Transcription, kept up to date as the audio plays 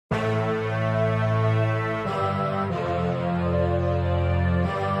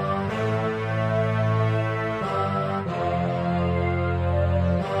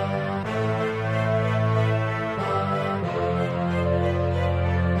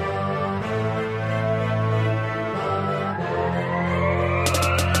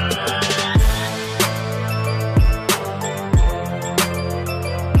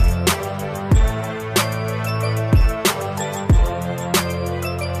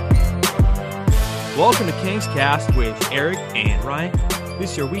Welcome to Kings Cast with Eric and Ryan.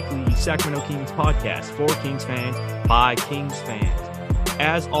 This is your weekly Sacramento Kings podcast for Kings fans by Kings fans.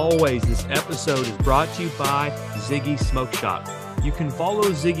 As always, this episode is brought to you by Ziggy Smoke Shop. You can follow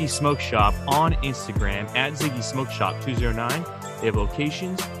Ziggy Smoke Shop on Instagram at Ziggy Smoke Shop 209. They have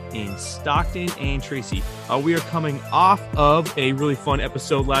locations in Stockton and Tracy. We are coming off of a really fun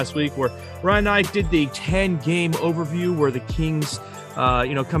episode last week where Ryan and I did the 10-game overview where the Kings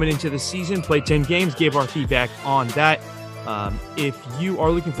coming into the season, played 10 games, gave our feedback on that. If you are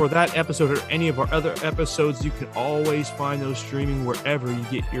looking for that episode or any of our other episodes, you can always find those streaming wherever you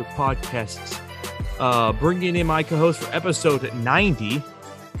get your podcasts. Bringing in my co-host for episode 90,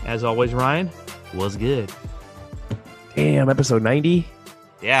 as always, Ryan, was good. Damn, episode 90.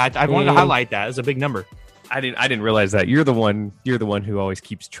 Yeah, I wanted to highlight that. It's a big number. I didn't realize that. You're the one who always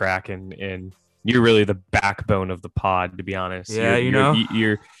keeps track, and you're really the backbone of the pod, to be honest. Yeah,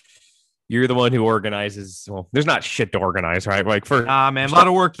 you're the one who organizes. Well, there's not shit to organize, right? Like a lot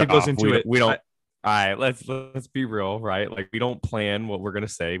of work that goes into it. We don't. All right, let's be real, right? Like, we don't plan what we're gonna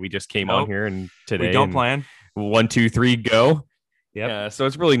say. We just came on here and today we don't plan. 1, 2, 3, go. Yeah. So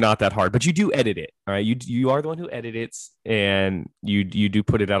it's really not that hard, but you do edit it. All right. You are the one who edits, and you do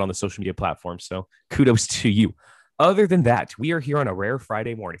put it out on the social media platform. So kudos to you. Other than that, we are here on a rare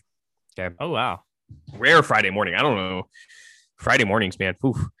Friday morning. Okay. Oh, wow. Rare Friday morning. I don't know. Friday mornings, man.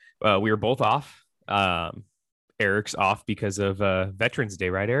 Oof. We are both off. Eric's off because of Veterans Day,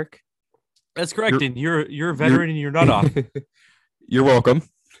 right, Eric? That's correct. You're a veteran and you're not off. You're welcome.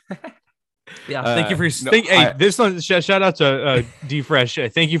 Yeah, thank you for your this one. Shout out to D Fresh.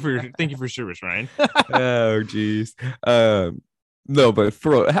 Thank you for your service, Ryan. Oh, geez. No, but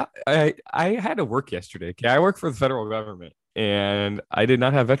I had to work yesterday. Okay, I work for the federal government, and I did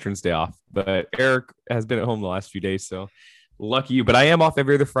not have Veterans Day off. But Eric has been at home the last few days, so lucky you. But I am off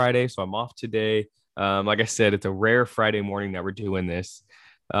every other Friday, so I'm off today. Like I said, it's a rare Friday morning that we're doing this.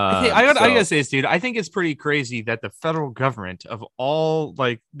 I gotta say this, dude. I think it's pretty crazy that the federal government of all,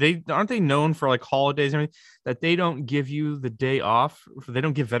 like, they known for like holidays and everything, that they don't give you the day off. They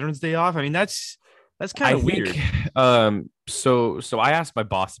don't give Veterans Day off. I mean, that's kind of weird. So I asked my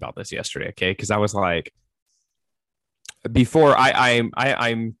boss about this yesterday, okay? Because I was like, before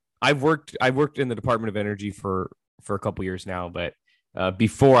I've worked in the Department of Energy for a couple years now, but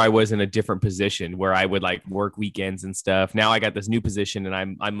before I was in a different position where I would like work weekends and stuff. Now I got this new position,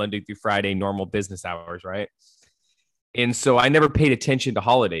 and I'm Monday through Friday, normal business hours, right? And so I never paid attention to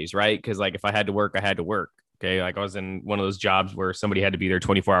holidays, right? Because like if I had to work, I had to work. Okay, like I was in one of those jobs where somebody had to be there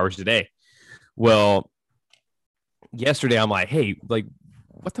 24 hours a day. Well, yesterday I'm like, hey, like,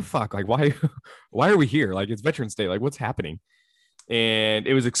 what the fuck? Like, why are we here? Like, it's Veterans Day. Like, what's happening? And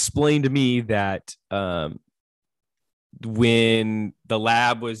it was explained to me that when the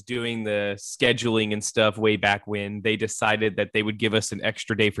lab was doing the scheduling and stuff way back when, they decided that they would give us an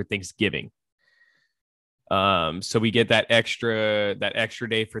extra day for Thanksgiving. So we get that extra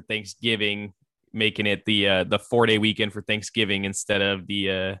day for Thanksgiving, making it the 4-day weekend for Thanksgiving instead of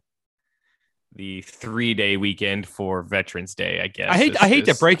the 3-day weekend for Veterans Day, I guess. I hate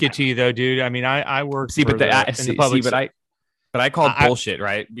to break it to you though, dude. I mean, I work in the public. But I called bullshit,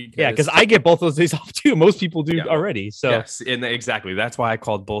 right? Because I get both those days off too. Most people do already. So yes, and exactly. That's why I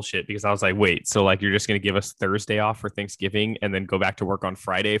called bullshit, because I was like, wait, so like you're just going to give us Thursday off for Thanksgiving and then go back to work on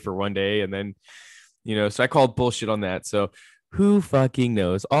Friday for one day, and then, so I called bullshit on that. So who fucking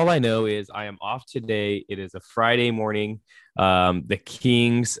knows? All I know is I am off today. It is a Friday morning. The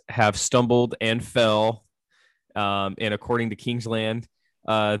Kings have stumbled and fell, and according to Kingsland,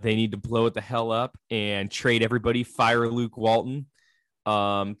 they need to blow it the hell up and trade everybody, fire Luke Walton,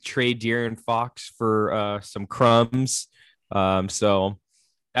 trade De'Aaron Fox for some crumbs. So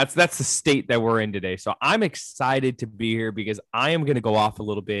that's the state that we're in today. So I'm excited to be here because I am going to go off a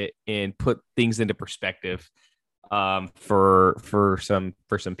little bit and put things into perspective for some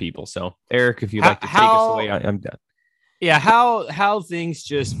people. So Eric, if you'd like to take us away, I'm done. Yeah, how things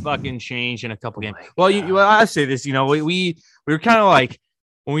just fucking change in a couple games. Well, I say this, we were kind of like,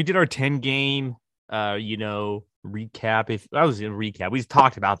 when we did our 10-game, recap, if I was in recap, we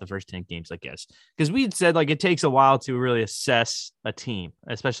talked about the first 10 games, I guess, because we had said like it takes a while to really assess a team,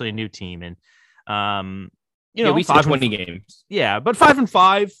 especially a new team, and we said 20 games. Yeah, but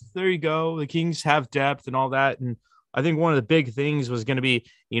 5-5, there you go. The Kings have depth and all that, and I think one of the big things was going to be,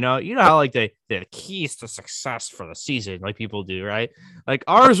 how like the keys to success for the season, like people do, right? Like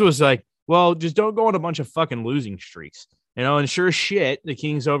ours was like, well, just don't go on a bunch of fucking losing streaks. And sure as shit, the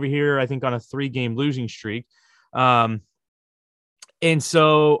Kings over here, I think, on a 3-game losing streak. And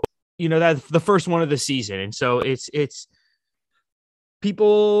so, that's the first one of the season. And so it's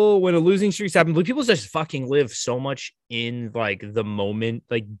people, when a losing streaks happen, people just fucking live so much in like the moment,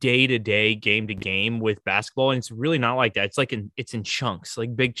 like day to day, game to game with basketball. And it's really not like that. It's like it's in chunks,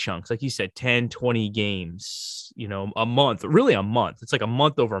 like big chunks, like you said, 10, 20 games, a month, really a month. It's like a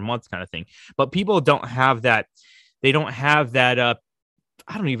month over a month kind of thing. But people don't have that. They don't have that,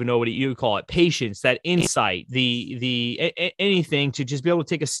 I don't even know what you would call it, patience, that insight, anything to just be able to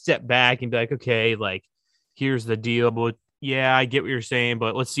take a step back and be like, okay, like, here's the deal. But yeah, I get what you're saying,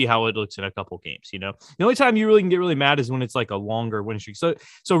 but let's see how it looks in a couple games. The only time you really can get really mad is when it's like a longer win streak. So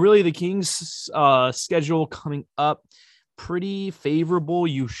really the Kings schedule coming up pretty favorable.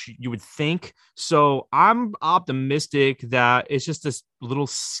 You would think. So I'm optimistic that it's just this little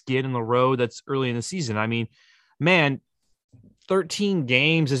skid in the road that's early in the season. I mean, man, 13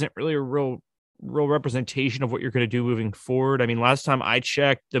 games isn't really a real representation of what you're going to do moving forward. I mean, last time I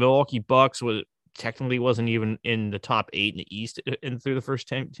checked, the Milwaukee Bucks wasn't even in the top 8 in the East and through the first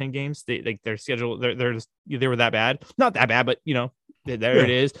 10 games. Their schedule, they were that bad. Not that bad, but it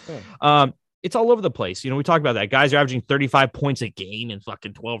is. Yeah. It's all over the place. We talk about that. Guys are averaging 35 points a game and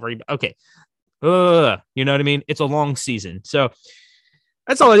fucking 12 rebounds. Okay. You know what I mean? It's a long season. So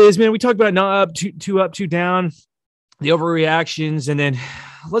that's all it is, man. We talked about not up, two down, the overreactions. And then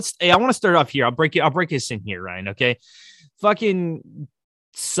I want to start off here. I'll break this in here, Ryan. Okay. Fucking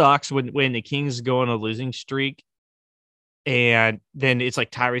sucks when the Kings go on a losing streak and then it's like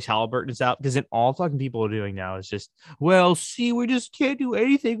Tyrese Halliburton is out, because then all fucking people are doing now is just, well, see, we just can't do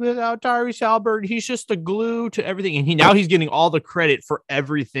anything without Tyrese Halliburton. He's just the glue to everything. And he's getting all the credit for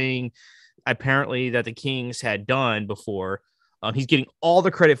everything apparently that the Kings had done before. He's getting all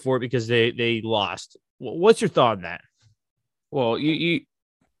the credit for it because they lost. What's your thought on that? Well,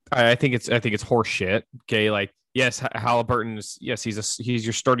 I think it's horse shit. Okay. Like, yes, Halliburton's, yes, he's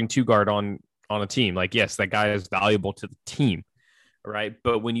your starting 2 guard on a team. Like, yes, that guy is valuable to the team, right?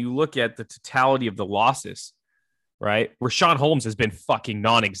 But when you look at the totality of the losses, right, Richaun Holmes has been fucking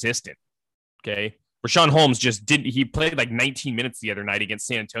non-existent. Okay, Richaun Holmes he played like 19 minutes the other night against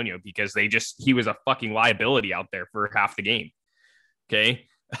San Antonio because he was a fucking liability out there for half the game. Okay.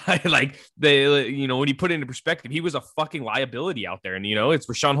 Like when you put it into perspective, he was a fucking liability out there, and it's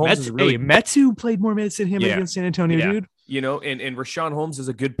Richaun Holmes. Metu played more minutes than him against San Antonio, dude. And Richaun Holmes is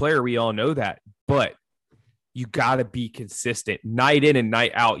a good player. We all know that, but you got to be consistent night in and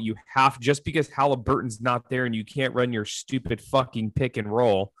night out. You have, just because Halliburton's not there and you can't run your stupid fucking pick and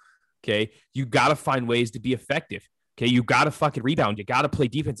roll. Okay. You got to find ways to be effective. Okay. You got to fucking rebound. You got to play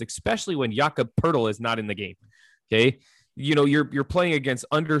defense, especially when Jakob Poeltl is not in the game. Okay. You're playing against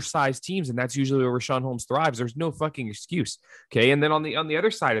undersized teams, and that's usually where Richaun Holmes thrives. There's no fucking excuse. Okay. And then on the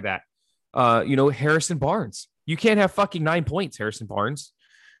other side of that, Harrison Barnes, you can't have fucking 9 points, Harrison Barnes.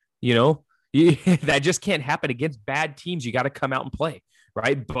 That just can't happen against bad teams. You got to come out and play,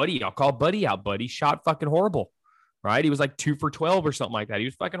 right? Buddy, I'll call Buddy out. Buddy shot fucking horrible, right? He was like 2 for 12 or something like that. He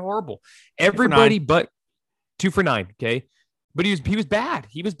was fucking horrible. Everybody but 2 for 9. Okay. But he was bad.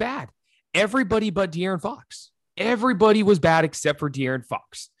 He was bad. Everybody but De'Aaron Fox. Everybody was bad except for De'Aaron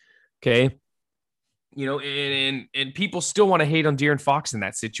Fox. Okay. And people still want to hate on De'Aaron Fox in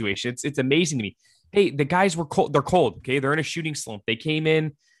that situation. It's amazing to me. Hey, the guys were cold. They're cold. Okay. They're in a shooting slump. They came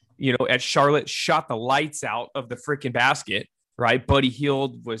in, at Charlotte, shot the lights out of the freaking basket, right? Buddy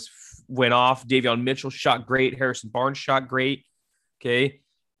Hield went off. Davion Mitchell shot great. Harrison Barnes shot great. Okay.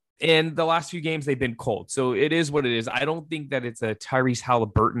 And the last few games, they've been cold. So it is what it is. I don't think that it's a Tyrese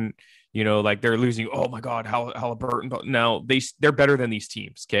Halliburton, like they're losing. Oh my God, Halliburton. No, they're better than these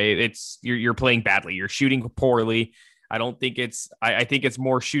teams. Okay. You're playing badly. You're shooting poorly. I don't think I think it's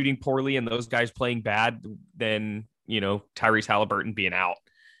more shooting poorly and those guys playing bad than, Tyrese Halliburton being out.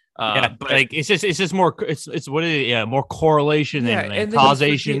 But like it's just more, it's what it is. Yeah. More correlation and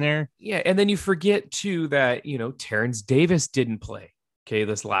causation there. Yeah. And then you forget too that, Terrence Davis didn't play. Okay.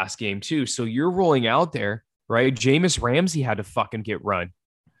 This last game too. So you're rolling out there, right? Jameis Ramsey had to fucking get run.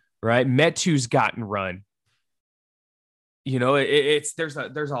 Right. Metu's gotten run. There's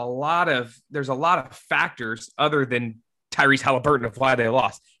a lot of factors other than Tyrese Halliburton of why they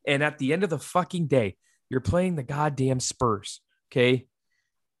lost. And at the end of the fucking day, you're playing the goddamn Spurs. Okay.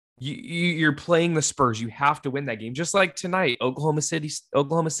 You're playing the Spurs. You have to win that game. Just like tonight, Oklahoma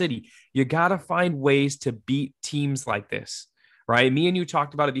City. You got to find ways to beat teams like this. Right. Me and you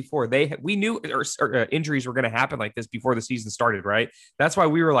talked about it before. We knew injuries were going to happen like this before the season started. Right. That's why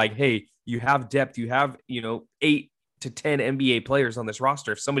we were like, hey, you have depth. You have, 8 to 10 NBA players on this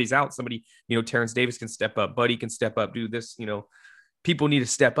roster. If somebody's out, Terrence Davis can step up. Buddy can step up, do this, people need to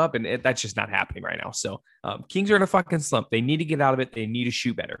step up. And that's just not happening right now. So Kings are in a fucking slump. They need to get out of it. They need to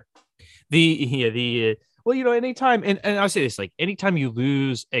shoot better. Well, anytime, and I'll say this, like anytime you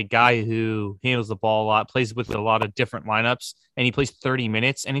lose a guy who handles the ball a lot, plays with a lot of different lineups, and he plays 30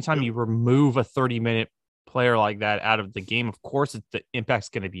 minutes, anytime you remove a 30-minute player like that out of the game, of course, the impact's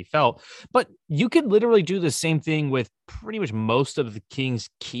going to be felt. But you could literally do the same thing with pretty much most of the Kings'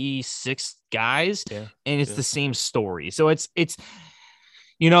 key 6 guys, and it's the same story. So it's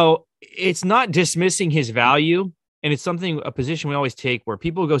not dismissing his value. And it's a position we always take where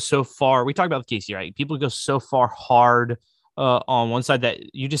people go so far. We talk about the Casey, right? People go so far hard on one side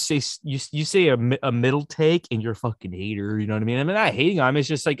that you just say you say a middle take and you're a fucking hater. You know what I mean? I mean, not hating on him. It's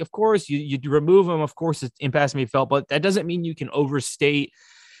just like, of course, you remove him. Of course, its impact may be felt, but that doesn't mean you can overstate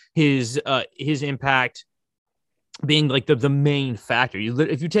his impact being like the main factor.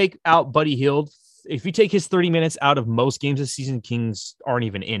 If you take out Buddy Hield, if you take his 30 minutes out of most games this season, Kings aren't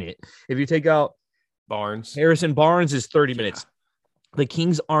even in it. If you take out Harrison Barnes is 30 minutes. The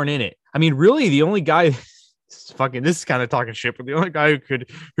Kings aren't in it. I mean, really, the only guy this is kind of talking shit, but the only guy who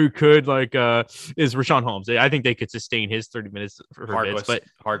could is Rashawn Holmes. I think they could sustain his 30 minutes for Harkless, but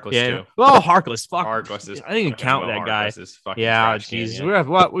Harkless too. Well, Harkless, fuck. Harkless is, I didn't count that guy. Yeah, geez.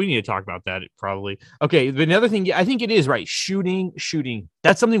 We need to talk about that probably. Okay, but another thing, I think it is right. Shooting.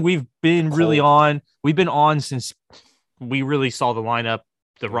 That's something we've been really on. We've been on since we really saw the lineup.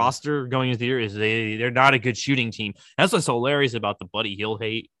 The roster going into the year is they're not a good shooting team. That's what's hilarious about the Buddy Hield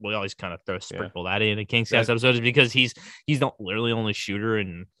hate. We always kind of sprinkle that in Kingscast episodes because he's not literally only shooter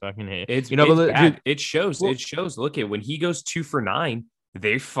and fucking hate. It shows. It shows. Look at when he goes 2 for 9,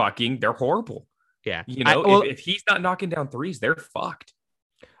 they're horrible. Yeah, if he's not knocking down threes, they're fucked.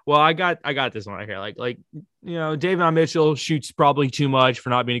 Well, I got this one right here. Like Davion Mitchell shoots probably too much for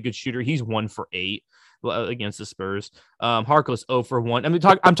not being a good shooter. He's 1 for 8. Against the Spurs. Harkless 0 for 1. I'm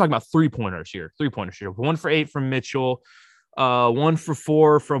talking about 3-pointers here. 1 for 8 from Mitchell, 1 for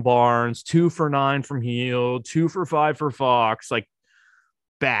 4 from Barnes, 2 for 9 from Hield, 2 for 5 for Fox. Like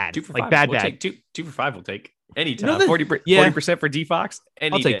bad. 2 for like 5. bad. We'll bad. Take 2 for 5 we'll take anytime. 40% for D Fox.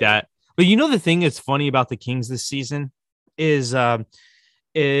 I'll take that. But the thing that's funny about the Kings this season is that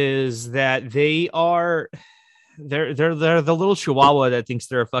they are they're the little chihuahua that thinks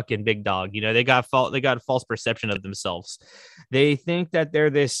they're a fucking big dog. They got a false perception of themselves. They think that they're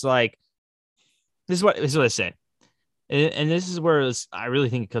this like, this is what I said. And this is where I really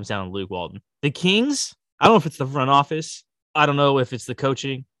think it comes down to Luke Walton. The Kings, I don't know if it's the front office. I don't know if it's the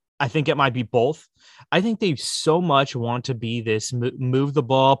coaching. I think it might be both. I think they so much want to be this move the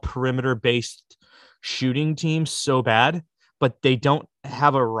ball perimeter based shooting team so bad, but they don't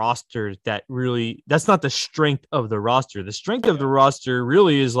have a roster that's not the strength of the roster. The strength of the roster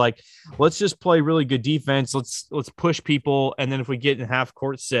really is like, let's just play really good defense. Let's push people. And then if we get in half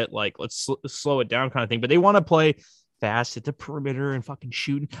court set, like let's slow it down kind of thing. But they want to play fast at the perimeter and fucking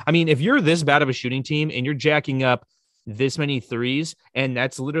shooting. I mean, if you're this bad of a shooting team and you're jacking up this many threes, and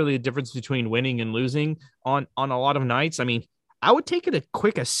that's literally the difference between winning and losing on a lot of nights. I mean, I would take a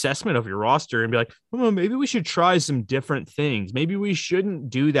quick assessment of your roster and be like, maybe we should try some different things. Maybe we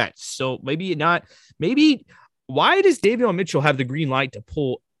shouldn't do that. So maybe not. Maybe why does Davion Mitchell have the green light to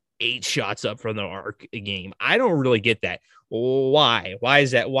pull 8 shots up from the arc a game? I don't really get that. Why? Why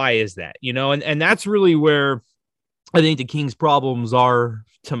is that? And that's really where I think the Kings' problems are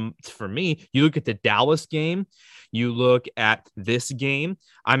for me. You look at the Dallas game. You look at this game.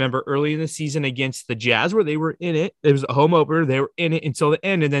 I remember early in the season against the Jazz where they were in it. It was a home opener. They were in it until the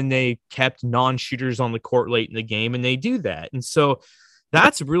end, and then they kept non-shooters on the court late in the game, and they do that. And so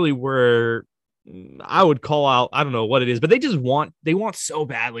that's really where I would call out. I don't know what it is, but they want so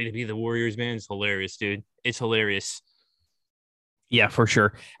badly to be the Warriors, man. It's hilarious, dude. It's hilarious. Yeah, for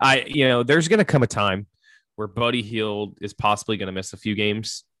sure. There's going to come a time where Buddy Hield is possibly going to miss a few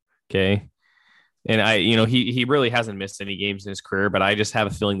games. Okay. And he really hasn't missed any games in his career, but I just have a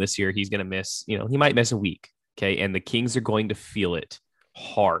feeling this year he's going to miss, he might miss a week. Okay. And the Kings are going to feel it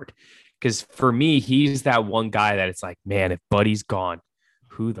hard because for me, he's that one guy that it's like, man, if Buddy's gone,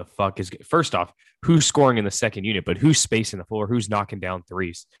 who the fuck is first off, who's scoring in the second unit, but who's spacing the floor, who's knocking down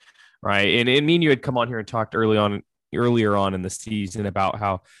threes. Right. And me and you had come on here and talked earlier on in the season about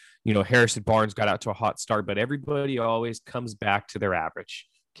how, Harrison Barnes got out to a hot start, but everybody always comes back to their average.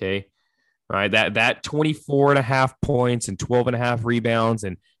 Okay. All right, that 24.5 points and 12.5 rebounds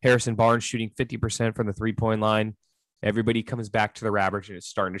and Harrison Barnes shooting 50% from the 3-point line. Everybody comes back to their average and it's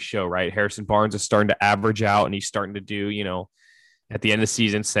starting to show, right? Harrison Barnes is starting to average out and he's starting to do, at the end of the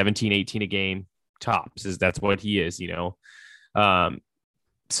season, 17, 18 a game tops. That's what he is,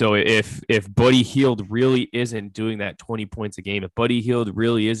 So if Buddy Hield really isn't doing that 20 points a game, if Buddy Hield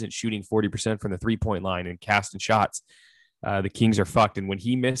really isn't shooting 40% from the 3-point line and casting shots, the Kings are fucked. And when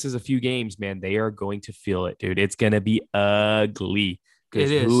he misses a few games, man, they are going to feel it, dude. It's going to be ugly because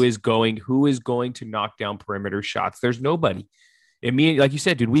who is going to knock down perimeter shots? There's nobody. Like you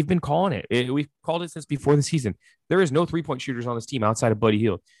said, dude, we've been calling it. We've called it since before the season. There is no 3-point shooters on this team outside of Buddy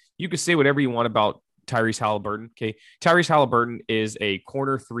Hield. You could say whatever you want about Tyrese Halliburton. Okay. Tyrese Halliburton is a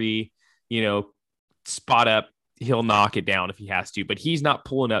corner three, spot up. He'll knock it down if he has to, but he's not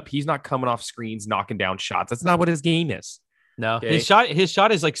pulling up. He's not coming off screens, knocking down shots. That's not what his game is. No, okay? his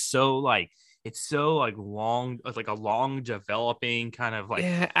shot is it's so long. It's like a long developing kind of like.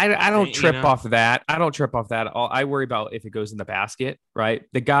 Yeah, I don't trip off of that. I don't trip off that. I worry about if it goes in the basket, right?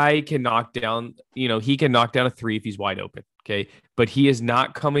 The guy can knock down, he can knock down a three if he's wide open. Okay. But he is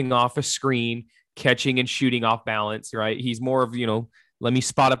not coming off a screen, catching and shooting off balance, right? He's more of, let me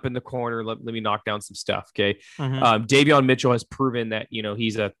spot up in the corner. Let me knock down some stuff. Okay. Mm-hmm. Davion Mitchell has proven that,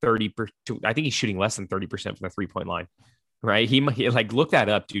 he's a 30%. I think he's shooting less than 30% from the 3-point line. Right. He look that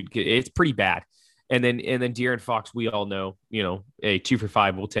up, dude. It's pretty bad. And then De'Aaron Fox, we all know, a 2 for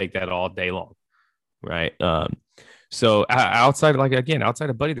 5 will take that all day long. Right. So outside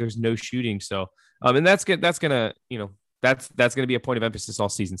of Buddy, there's no shooting. So, and that's going to be a point of emphasis all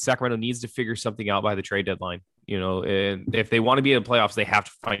season. Sacramento needs to figure something out by the trade deadline, and if they want to be in the playoffs, they have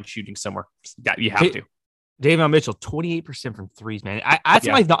to find shooting somewhere. You have to. Davion Mitchell, 28% from threes, man.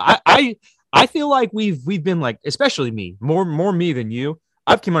 I feel like we've been like, especially me, more me than you.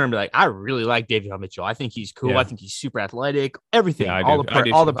 I've come on and be like, I really like Davion Mitchell. I think he's cool. Yeah. I think he's super athletic. Everything, all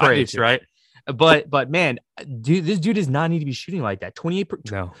the praise, right? But man, dude, this dude does not need to be shooting like that.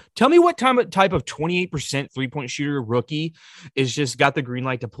 28. No. Tell me what type of 28% 3-point shooter rookie is just got the green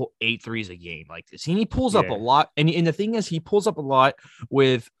light to pull 8 threes a game like this. And he pulls up a lot. And the thing is, he pulls up a lot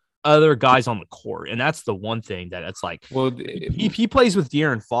with other guys on the court, and that's the one thing that it's like. Well, he plays with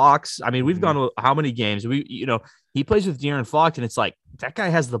De'Aaron Fox. I mean, we've gone to how many games he plays with De'Aaron Fox, and it's like that guy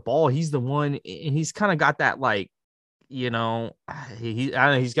has the ball. He's the one, and he's kind of got that like, he's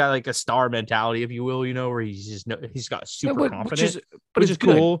got like a star mentality, if you will, where he's got super confidence, which is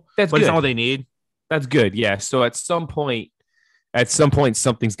cool. That's good. It's all they need. That's good. Yeah. So at some point,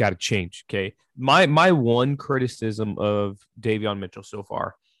 something's got to change. Okay. My one criticism of Davion Mitchell so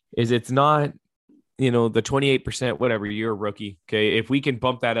far is it's not, the 28%, whatever, you're a rookie. Okay. If we can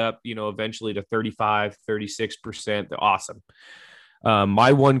bump that up, eventually to 35, 36%, awesome.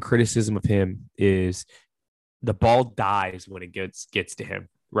 My one criticism of him is the ball dies when it gets to him.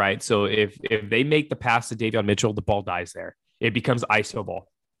 Right. So if they make the pass to Davion Mitchell, the ball dies there. It becomes ISO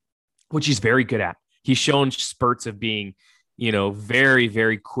ball, which he's very good at. He's shown spurts of being, very,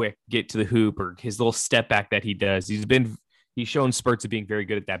 very quick, get to the hoop, or his little step back that he does. He's shown spurts of being very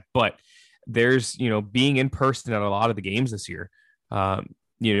good at that, but there's, being in person at a lot of the games this year,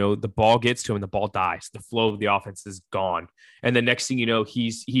 the ball gets to him and the ball dies. The flow of the offense is gone. And the next thing you know,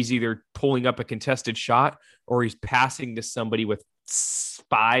 he's either pulling up a contested shot or he's passing to somebody with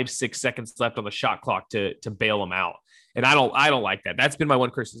 5-6 seconds left on the shot clock to bail him out. And I don't like that. That's been my one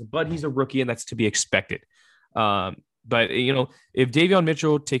criticism, but he's a rookie and that's to be expected. But if Davion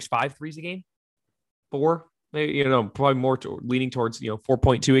Mitchell takes 5 threes a game, 4, probably more leaning towards,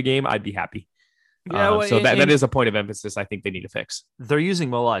 4.2 a game, I'd be happy. Yeah. That is a point of emphasis I think they need to fix. They're using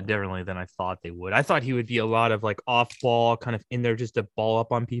him a lot differently than I thought they would. I thought he would be a lot of like off ball, kind of in there just to ball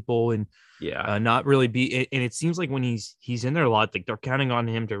up on people and not really be. And it seems like when he's in there a lot, like they're counting on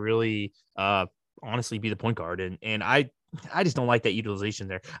him to really honestly be the point guard. And I just don't like that utilization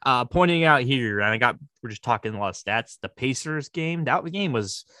there. Pointing out here, and we're just talking a lot of stats. The Pacers game, that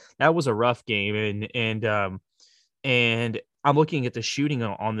was a rough game, and I'm looking at the shooting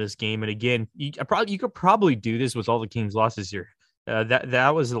on this game, and again, you could probably do this with all the Kings losses here.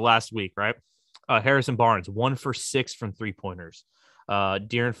 That was the last week, right? Harrison Barnes 1 for 6 from 3-pointers.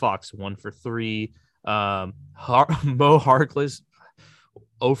 De'Aaron Fox 1 for 3. Mo Harkless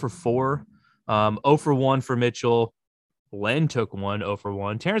 0 for 4. 0 for 1 for Mitchell. Len took 1, 0 for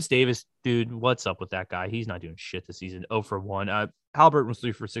 1. Terrence Davis, dude, what's up with that guy? He's not doing shit this season. 0 for 1. Halliburton was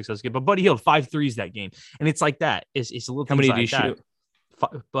 3 for 6. That's good. But Buddy Hield 5 threes that game. And it's like that. It's a little. How many do you shoot?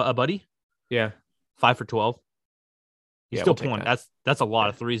 Buddy? Yeah. 5 for 12. Yeah, still 20. That's a lot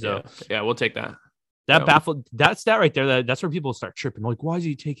of threes, though. Yeah, we'll take that. Baffled. That stat right there, that's where people start tripping. Like, why is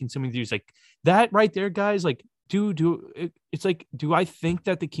he taking so many threes? Like, that right there, guys, like, it's like, do I think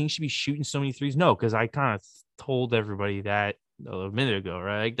that the Kings should be shooting so many threes? No, because I kind of told everybody that a minute ago,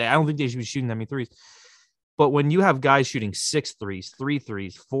 right? Like, I don't think they should be shooting that many threes. But when you have guys shooting 6 threes, 3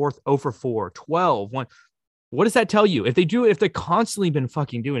 threes, 4, 0 for 4, 12, 1, what does that tell you? If they're constantly been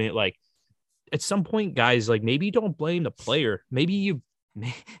fucking doing it, like at some point, guys, like maybe you don't blame the player. Maybe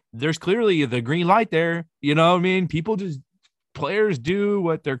there's clearly the green light there. You know what I mean? People just players do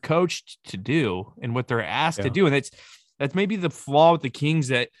what they're coached to do and what they're asked to do. And that's maybe the flaw with the Kings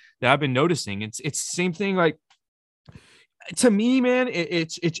that I've been noticing. It's the same thing. Like, to me, man,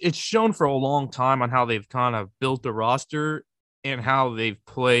 it's shown for a long time on how they've kind of built the roster and how they've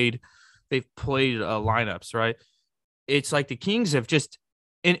played lineups, right? It's like the Kings have just,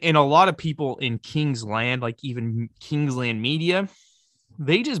 and a lot of people in Kings land, like even Kingsland media,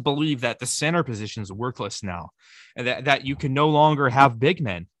 they just believe that the center position is worthless now, and that you can no longer have big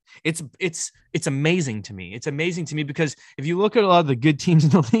men. It's amazing to me. It's amazing to me because if you look at a lot of the good teams in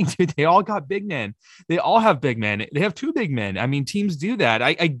the league, dude, they all got big men. They all have big men. They have two big men. I mean, teams do that.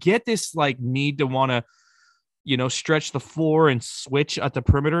 I get this like need to want to, stretch the floor and switch at the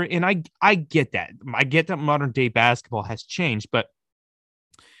perimeter. And I get that. I get that modern day basketball has changed, but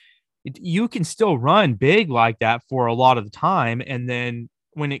you can still run big like that for a lot of the time. And then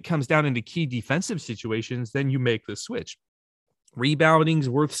when it comes down into key defensive situations, then you make the switch. Rebounding is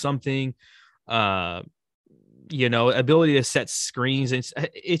worth something. Ability to set screens.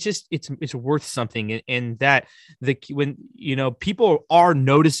 It's worth something. And that when people are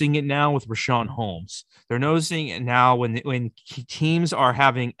noticing it now with Richaun Holmes, they're noticing it now when teams are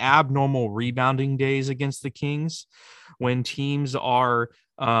having abnormal rebounding days against the Kings, when teams are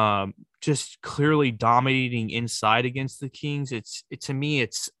just clearly dominating inside against the Kings.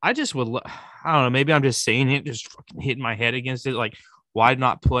 I don't know, maybe I'm just saying it, just fucking hitting my head against it. Like, why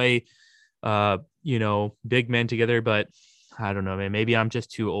not play, big men together? But I don't know, man, maybe I'm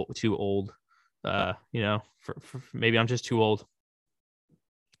just too old, maybe I'm just too old.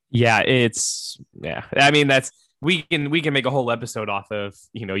 Yeah. I mean, we can make a whole episode off of,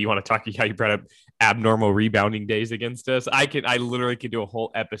 you want to talk how you brought up abnormal rebounding days against us. I literally could do a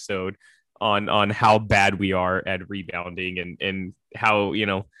whole episode on how bad we are at rebounding and how,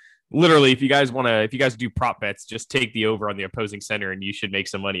 literally if you guys do prop bets, just take the over on the opposing center and you should make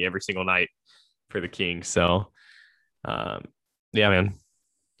some money every single night for the Kings. So, yeah, man.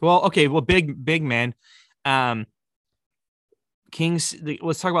 Well, okay. Well, big man. Kings.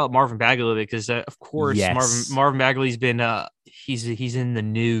 Let's talk about Marvin Bagley a little bit because, of course, yes. Marvin Bagley's been he's in the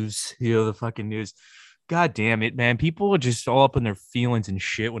news. The fucking news. God damn it, man! People are just all up in their feelings and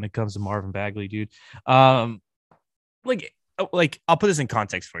shit when it comes to Marvin Bagley, dude. Like I'll put this in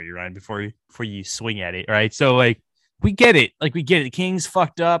context for you, Ryan, before you swing at it, right? So we get it. The Kings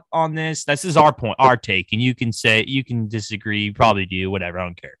fucked up on this. This is our point, our take, and you can disagree, you probably do, whatever. I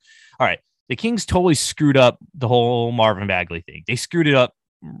don't care. All right. The Kings totally screwed up the whole Marvin Bagley thing. They screwed it up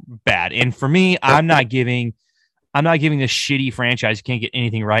bad. And for me, I'm not giving this shitty franchise who can't get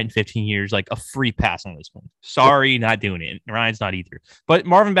anything right in 15 years like a free pass on this one. Sorry, not doing it. Ryan's not either. But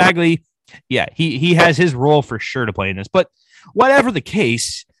Marvin Bagley, yeah, he has his role for sure to play in this. But whatever the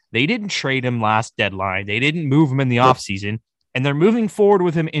case, they didn't trade him last deadline. They didn't move him in the offseason, and they're moving forward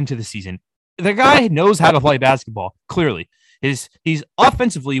with him into the season. The guy knows how to play basketball, clearly. He's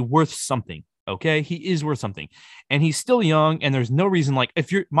offensively worth something. Okay, he is worth something, and he's still young. And there's no reason, like,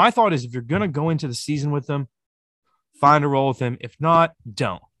 my thought is, if you're gonna go into the season with him, find a role with him. If not,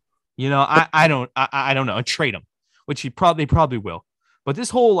 don't. I don't know. And trade him, which they probably will. But this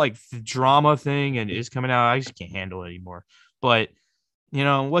whole like drama thing and is coming out, I just can't handle it anymore. But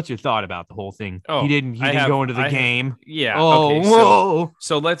what's your thought about the whole thing? Oh, he didn't go into the game. Yeah. Oh, okay, whoa.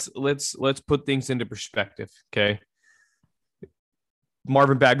 So let's put things into perspective. Okay.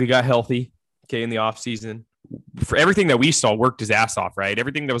 Marvin Bagley got healthy. Okay, in the offseason. For everything that we saw, worked his ass off, right?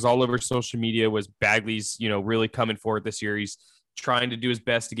 Everything that was all over social media was Bagley's, really coming forward this year. He's trying to do his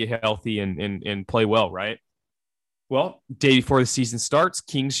best to get healthy and play well, right? Well, day before the season starts,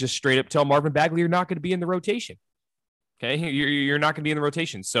 Kings just straight up tell Marvin Bagley, you're not going to be in the rotation. Okay, you're not going to be in the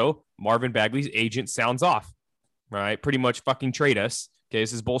rotation. So Marvin Bagley's agent sounds off, right? Pretty much fucking trade us. Okay,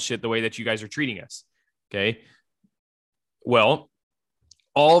 this is bullshit the way that you guys are treating us. Okay, well,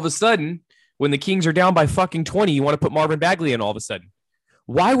 all of a sudden, when the Kings are down by fucking 20, you want to put Marvin Bagley in all of a sudden.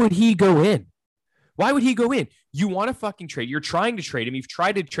 Why would he go in? Why would he go in? You want to fucking trade. You're trying to trade him. You've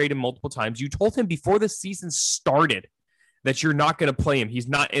tried to trade him multiple times. You told him before the season started that you're not going to play him. He's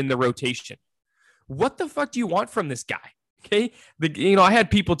not in the rotation. What the fuck do you want from this guy? Okay. I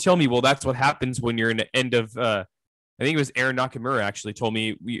had people tell me, well, that's what happens when you're in the end of, I think it was Aaron Nakamura actually told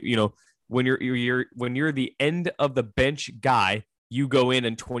me, when you're the end of the bench guy, you go in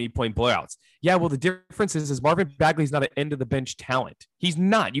and 20-point blowouts. Yeah, well, the difference is Marvin Bagley's not an end-of-the-bench talent. He's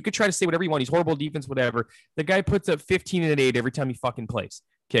not. You could try to say whatever you want. He's horrible defense, whatever. The guy puts up 15 and 8 every time he fucking plays,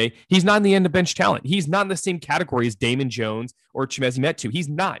 okay? He's not in the end-of-bench talent. He's not in the same category as Damon Jones or Chimezie Metu. He's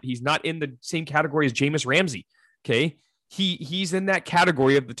not. He's not in the same category as Jameis Ramsey, okay? He's in that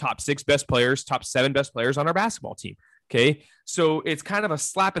category of the top 6 best players, top 7 best players on our basketball team, Okay. So it's kind of a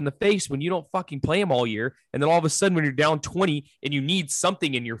slap in the face when you don't fucking play him all year. And then all of a sudden, when you're down 20 and you need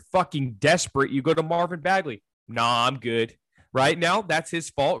something and you're fucking desperate, you go to Marvin Bagley. Nah, I'm good. Right now, that's his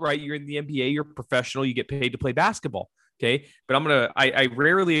fault, right? You're in the NBA, you're professional, you get paid to play basketball. Okay. But I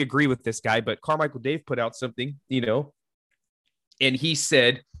rarely agree with this guy, but Carmichael Dave put out something, and he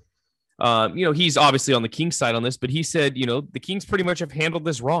said, he's obviously on the Kings side on this, but he said, the Kings pretty much have handled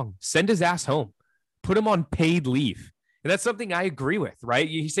this wrong. Send his ass home, put him on paid leave. And that's something I agree with, right?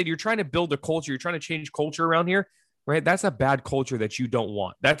 He said, you're trying to build a culture. You're trying to change culture around here, right? That's a bad culture that you don't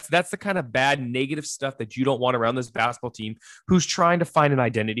want. That's the kind of bad, negative stuff that you don't want around this basketball team who's trying to find an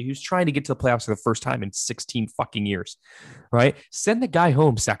identity, who's trying to get to the playoffs for the first time in 16 fucking years, right? Send the guy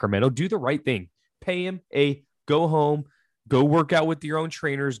home, Sacramento. Do the right thing. Pay him go home, go work out with your own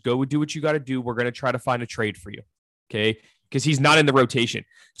trainers, go do what you got to do. We're going to try to find a trade for you, okay? Because he's not in the rotation.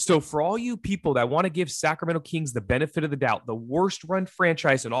 So for all you people that want to give Sacramento Kings the benefit of the doubt, the worst run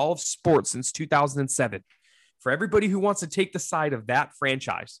franchise in all of sports since 2007, for everybody who wants to take the side of that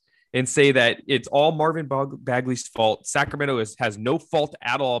franchise and say that it's all Marvin Bagley's fault, Sacramento has no fault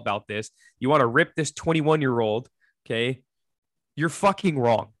at all about this, you want to rip this 21-year-old, okay, you're fucking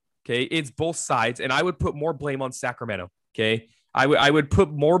wrong, okay? It's both sides, and I would put more blame on Sacramento, okay? I would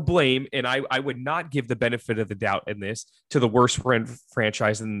put more blame, and I would not give the benefit of the doubt in this to the worst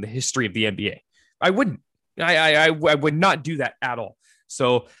franchise in the history of the NBA. I wouldn't. I would not do that at all.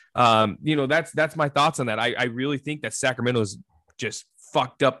 So, that's my thoughts on that. I really think that Sacramento's just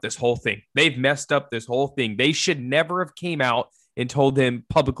fucked up this whole thing. They've messed up this whole thing. They should never have came out and told him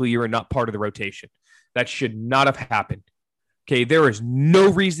publicly, you're not part of the rotation. That should not have happened. Okay, there is no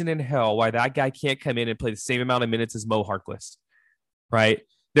reason in hell why that guy can't come in and play the same amount of minutes as Mo Harkless. Right?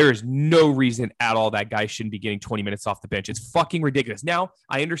 There is no reason at all that guy shouldn't be getting 20 minutes off the bench. It's fucking ridiculous. Now,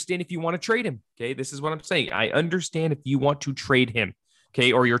 I understand if you want to trade him. Okay, this is what I'm saying. I understand if you want to trade him.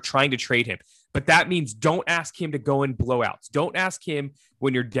 Okay, or you're trying to trade him. But that means don't ask him to go in blowouts. Don't ask him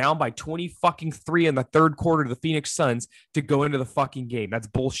when you're down by 20 fucking 3 in the third quarter to the Phoenix Suns to go into the fucking game. That's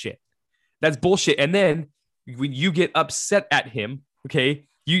bullshit. That's bullshit. And then when you get upset at him, okay,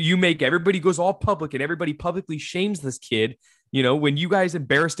 you make everybody goes all public and everybody publicly shames this kid, when you guys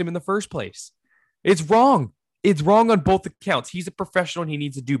embarrassed him in the first place. It's wrong. It's wrong on both accounts. He's a professional and he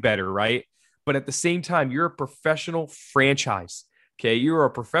needs to do better, right? But at the same time, you're a professional franchise. Okay, you're a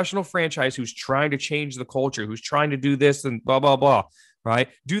professional franchise who's trying to change the culture, who's trying to do this and blah, blah, blah, right?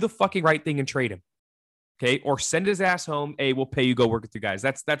 Do the fucking right thing and trade him. Okay, or send his ass home. Hey, we'll pay you. Go work with you guys.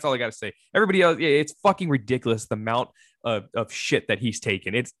 That's all I got to say. Everybody else, it's fucking ridiculous the amount of shit that he's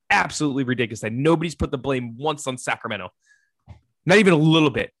taken. It's absolutely ridiculous that nobody's put the blame once on Sacramento. Not even a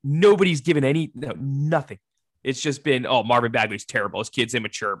little bit. Nobody's given nothing. It's just been, Marvin Bagley's terrible. His kid's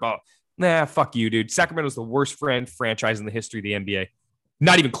immature. Nah, fuck you, dude. Sacramento's the worst franchise in the history of the NBA.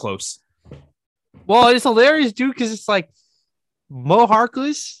 Not even close. Well, it's hilarious, dude, because it's like Mo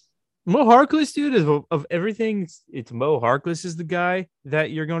Harkless, dude, of everything, it's Mo Harkless is the guy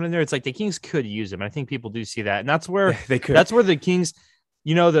that you're going in there. It's like the Kings could use him. I think people do see that. And that's where they could. That's where the Kings,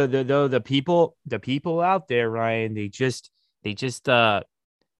 the people out there, Ryan, they just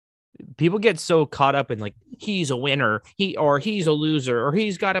people get so caught up in like, he's a winner, he's a loser, or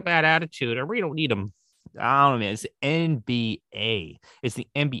he's got a bad attitude, or we don't need him. I don't know, man. It's the NBA. It's the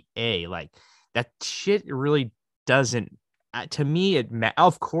NBA. Like, that shit really doesn't. To me,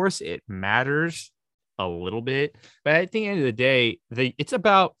 of course, it matters a little bit, but at the end of the day, it's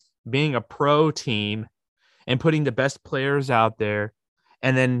about being a pro team and putting the best players out there,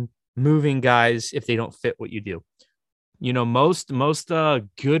 and then moving guys if they don't fit what you do. Most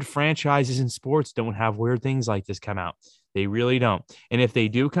good franchises in sports don't have weird things like this come out. They really don't. And if they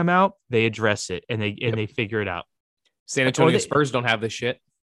do come out, they address it and they figure it out. San Antonio Spurs don't have this shit.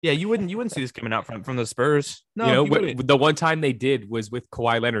 Yeah, you wouldn't see this coming out from the Spurs. No, the one time they did was with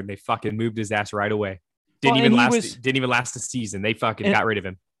Kawhi Leonard. They fucking moved his ass right away. Didn't even last a season. They fucking got rid of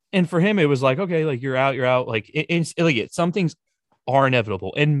him. And for him, it was like, okay, like you're out. Like some things are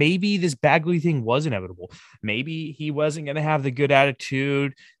inevitable. And maybe this Bagley thing was inevitable. Maybe he wasn't going to have the good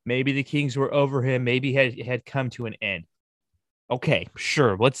attitude. Maybe the Kings were over him. Maybe it had come to an end. Okay,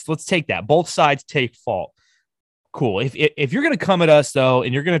 sure. Let's take that. Both sides take fault. Cool. If you're going to come at us, though,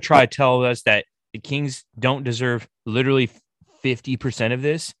 and you're going to try to tell us that the Kings don't deserve literally 50% of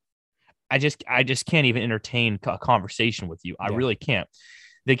this, I just can't even entertain a conversation with you. I really can't.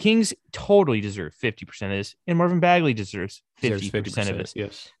 The Kings totally deserve 50% of this, and Marvin Bagley deserves 50% of this.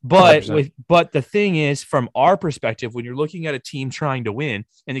 Yes. But the thing is, from our perspective, when you're looking at a team trying to win,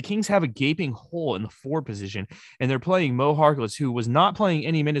 and the Kings have a gaping hole in the forward position, and they're playing Mo Harkless, who was not playing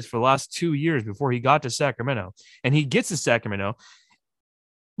any minutes for the last 2 years before he got to Sacramento, and he gets to Sacramento.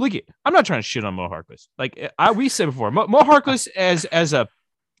 Look, I'm not trying to shit on Mo Harkless. Like we said before, Mo Harkless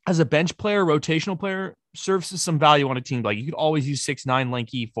as a bench player, rotational player, serves some value on a team. Like you could always use 6'9"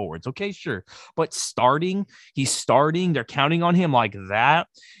 lanky forwards. Okay, sure. But he's starting. They're counting on him like that.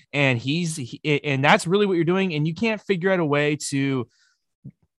 And and that's really what you're doing. And you can't figure out a way to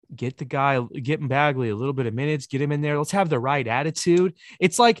get Bagley a little bit of minutes, get him in there. Let's have the right attitude.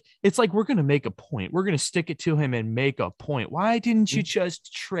 It's like we're going to make a point. We're going to stick it to him and make a point. Why didn't you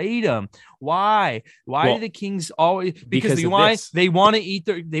just trade him? Why do the Kings always, because they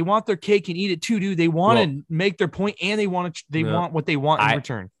want their cake and eat it too, dude. They want to make their point, and they want what they want in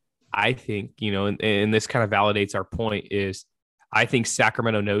return. I think, and this kind of validates our point, is I think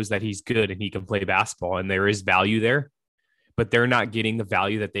Sacramento knows that he's good and he can play basketball and there is value there, but they're not getting the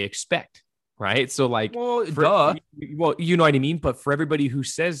value that they expect. Right. So you know what I mean? But for everybody who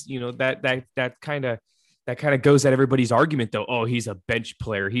says, that kind of goes at everybody's argument though. Oh, he's a bench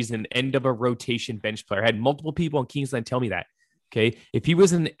player. He's an end of a rotation bench player. I had multiple people in Kingsland tell me that. Okay. If he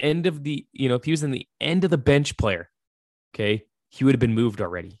was in the end of the bench player, okay, he would have been moved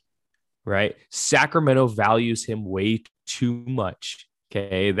already. Right. Sacramento values him way too much.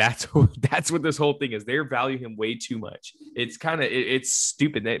 Okay, that's what this whole thing is. They value him way too much. It's it's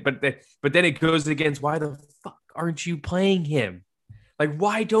stupid. But then it goes against, why the fuck aren't you playing him? Like,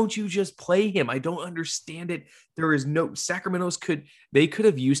 why don't you just play him? I don't understand it. There is no they could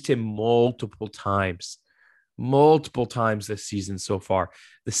have used him multiple times this season so far.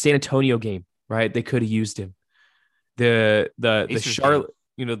 The San Antonio game, right? They could have used him. The Charlotte,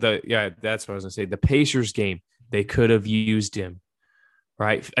 that's what I was gonna say. The Pacers game, they could have used him.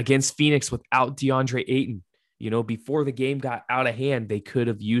 Right, against Phoenix without DeAndre Ayton, before the game got out of hand, they could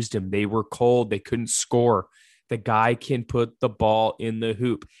have used him. They were cold. They couldn't score. The guy can put the ball in the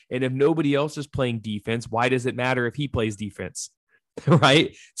hoop. And if nobody else is playing defense, why does it matter if he plays defense?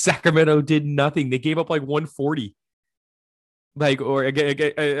 Right? Sacramento did nothing. They gave up 140. Or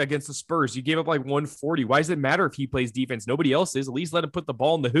against the Spurs, you gave up 140. Why does it matter if he plays defense? Nobody else is. At least let him put the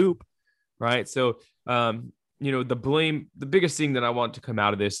ball in the hoop. Right? So, the biggest thing that I want to come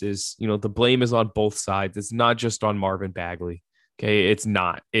out of this is, the blame is on both sides. It's not just on Marvin Bagley. Okay. It's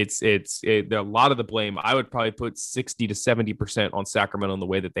not, a lot of the blame. I would probably put 60 to 70% on Sacramento in the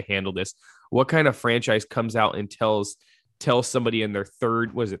way that they handle this. What kind of franchise comes out and tells somebody in their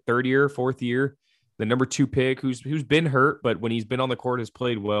third year, fourth year, the number 2 pick who's been hurt, but when he's been on the court has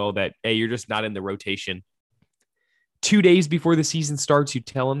played well, that, hey, you're just not in the rotation. 2 days before the season starts, you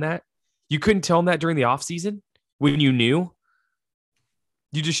tell him that? You couldn't tell him that during the offseason? When you knew,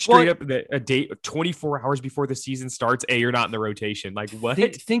 you just straight up a date 24 hours before the season starts. Hey, you're not in the rotation. Like, what?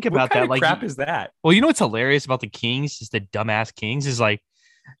 Think about what kind that. Of crap is that? Well, what's hilarious about the Kings is the dumbass Kings is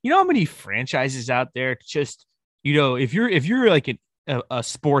how many franchises out there just, if you're like a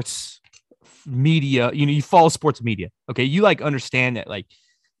sports media, you follow sports media. Okay. You understand that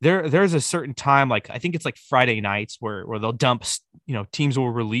there's a certain time, I think it's Friday nights where they'll dump, teams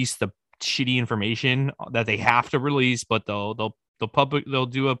will release the shitty information that they have to release, but they'll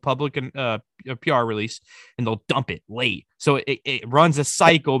do a public a PR release and they'll dump it late, so it runs a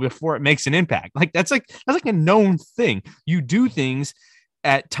cycle before it makes an impact. That's a known thing. You do things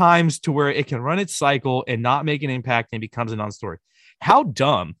at times to where it can run its cycle and not make an impact and becomes a non-story. How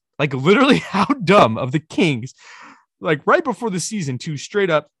dumb, literally how dumb of the Kings, right before the season, to straight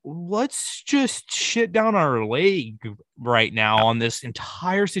up, let's just shit down our leg right now on this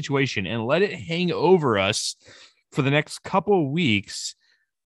entire situation and let it hang over us for the next couple of weeks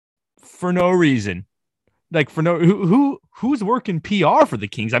for no reason. Who's working PR for the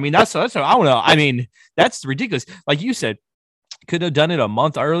Kings? I mean, that's what I want to know. I mean, that's ridiculous. Like you said, could have done it a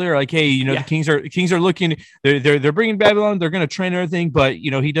month earlier. The Kings are looking, they're bringing Babylon. They're going to train everything, but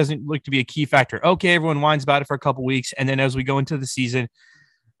he doesn't look to be a key factor. Okay. Everyone whines about it for a couple weeks. And then as we go into the season,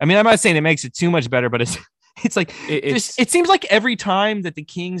 I mean, I'm not saying it makes it too much better, but it seems like every time that the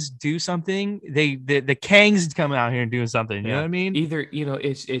Kings do something, the Kangs come out here and doing something. You know what I mean? Either,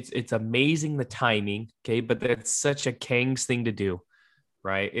 it's amazing the timing. Okay. But that's such a Kangs thing to do,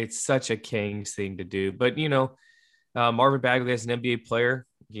 right? It's such a Kangs thing to do, but Marvin Bagley as an NBA player,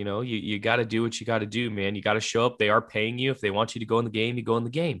 you got to do what you got to do, man. You got to show up. They are paying you. If they want you to go in the game, you go in the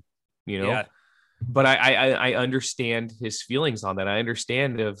game, Yeah. But I understand his feelings on that. I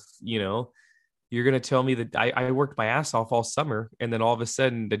understand You're going to tell me that I worked my ass off all summer, and then all of a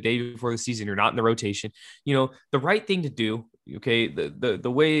sudden, the day before the season, you're not in the rotation. The right thing to do, okay,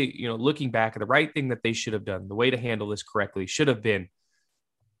 the way, looking back, the right thing that they should have done, the way to handle this correctly should have been,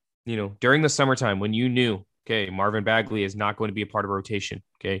 during the summertime when you knew, okay, Marvin Bagley is not going to be a part of rotation.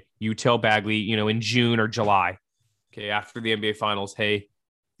 Okay. You tell Bagley, in June or July, okay, after the NBA finals, hey,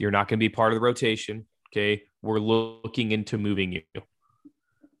 you're not going to be part of the rotation. Okay. We're looking into moving you.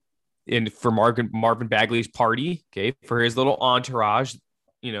 And for Marvin Bagley's party, okay, for his little entourage,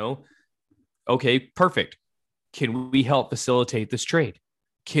 okay, perfect. Can we help facilitate this trade?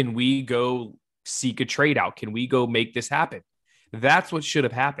 Can we go seek a trade out? Can we go make this happen? That's what should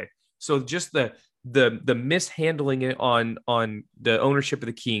have happened. So just the mishandling it on the ownership of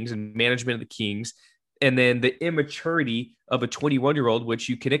the Kings and management of the Kings, and then the immaturity of a 21-year-old, which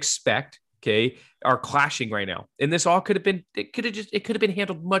you can expect, okay, are clashing right now. And this all could have been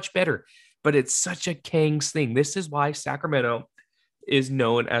handled much better, but it's such a Kings thing. This is why Sacramento is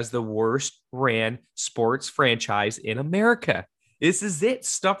known as the worst ran sports franchise in America. This is it.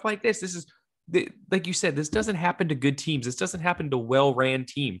 Stuff like this. This is, like you said, this doesn't happen to good teams. This doesn't happen to well-ran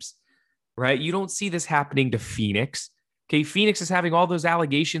teams, right? You don't see this happening to Phoenix. Okay, Phoenix is having all those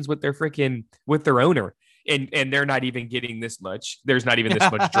allegations with their owner, and they're not even getting this much. There's not even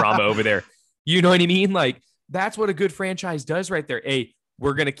this much drama over there. You know what I mean? Like, that's what a good franchise does right there. Hey,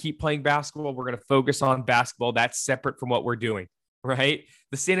 we're going to keep playing basketball. We're going to focus on basketball. That's separate from what we're doing, right?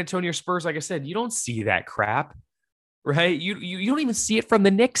 The San Antonio Spurs, like I said, you don't see that crap, right? You don't even see it from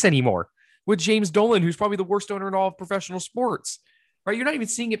the Knicks anymore with James Dolan, who's probably the worst owner in all of professional sports, right? You're not even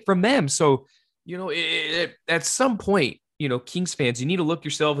seeing it from them. So, at some point, Kings fans, you need to look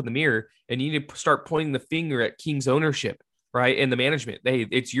yourself in the mirror and you need to start pointing the finger at Kings ownership, right? And the management. Hey,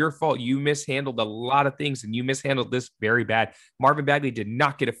 it's your fault. You mishandled a lot of things, and you mishandled this very bad. Marvin Bagley did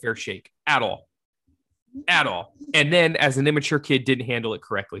not get a fair shake at all. And then as an immature kid, didn't handle it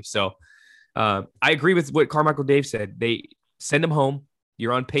correctly. So I agree with what Carmichael Dave said. They send him home.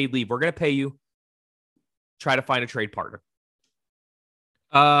 You're on paid leave. We're going to pay you. Try to find a trade partner.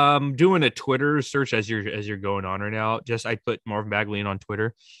 Doing a Twitter search as you're going on right now. I put Marvin Bagley in on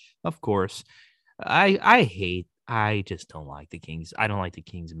Twitter. Of course, I just don't like the Kings. I don't like the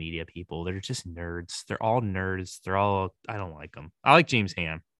Kings media people. They're just nerds. They're all nerds. I don't like them. I like James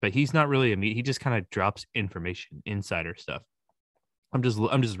Ham, but he's not really a media. He just kind of drops information, insider stuff. I'm just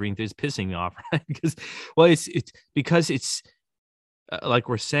reading through. It's pissing me off, right? Because like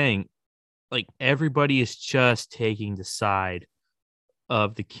we're saying, like everybody is just taking the side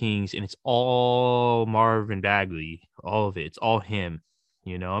of the Kings, and it's all Marvin Bagley, all of it. It's all him.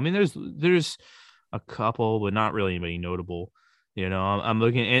 I mean, there's a couple, but not really anybody notable. I'm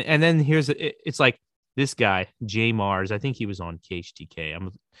looking, and then it's like this guy Jay Mars. I think he was on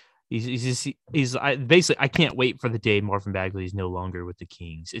KHTK. I can't wait for the day Marvin Bagley is no longer with the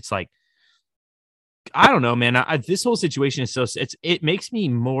Kings. It's like, I don't know, man. This whole situation is it makes me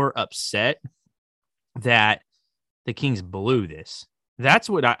more upset that the Kings blew this. That's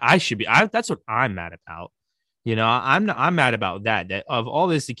what I should be. That's what I'm mad about. I'm mad about that of all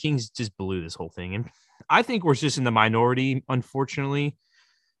this, the Kings just blew this whole thing. And I think we're just in the minority. Unfortunately,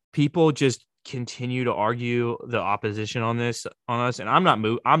 people just continue to argue the opposition on us. And I'm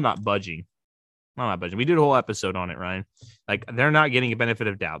not budging. We did a whole episode on it, Ryan. Like, they're not getting a benefit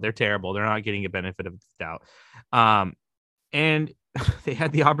of doubt. They're terrible. They're not getting a benefit of doubt. And they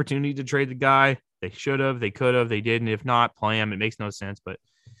had the opportunity to trade the guy. They should have, they could have, they didn't. If not, play him. It makes no sense. But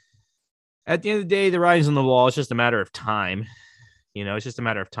at the end of the day, the writing's on the wall. It's just a matter of time. It's just a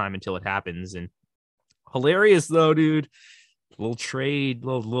matter of time until it happens. And hilarious though, dude.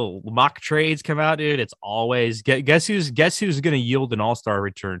 Little mock trades come out, dude. It's always guess who's going to yield an all-star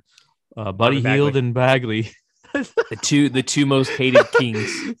return? Buddy Hield and Bagley. the two most hated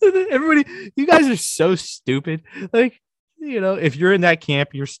Kings. Everybody, you guys are so stupid. Like, if you're in that camp,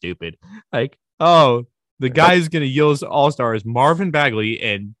 you're stupid. Like, oh, the guy who's going to yield all-star is Marvin Bagley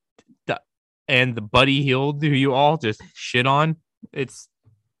and the Buddy Hield, who you all just shit on. It's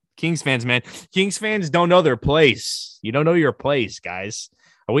Kings fans, man. Kings fans don't know their place. You don't know your place, guys.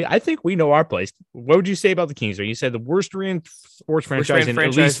 I think we know our place. What would you say about the Kings? You said the worst ran sports franchise in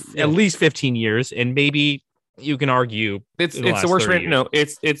at least 15 years, and maybe you can argue it's the worst ran. No,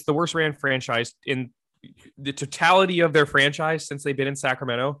 it's the worst ran franchise in the totality of their franchise since they've been in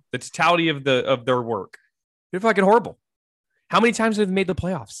Sacramento. The totality of their work. They're fucking horrible. How many times have they made the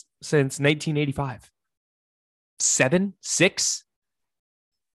playoffs since 1985? 7, 6.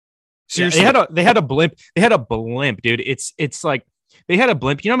 Seriously, they had a blimp. They had a blimp, dude. It's like they had a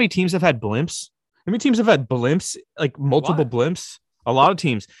blimp. You know how many teams have had blimps? How many teams have had blimps? Like multiple blimps. A lot of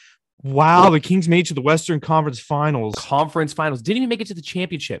teams. Wow, the Kings made it to the Western Conference Finals. Conference Finals. Didn't even make it to the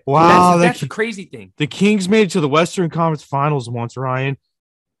championship. Wow, That's the crazy thing. The Kings made it to the Western Conference Finals once, Ryan.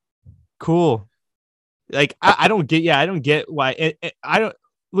 Cool. Like, I don't get why. I don't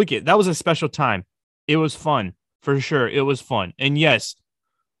look at that was a special time. It was fun for sure. It was fun. And yes,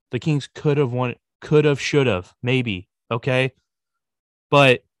 the Kings could have won, should have, maybe. Okay.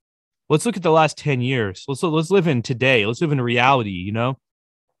 But let's look at the last 10 years. Let's live in today. Let's live in reality, you know?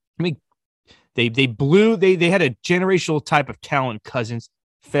 I mean, they had a generational type of talent. Cousins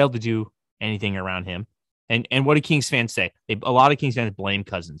failed to do anything around him. And what do Kings fans say? A lot of Kings fans blame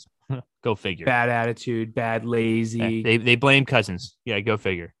Cousins. Go figure. Bad attitude, bad lazy. They blame Cousins. Yeah, go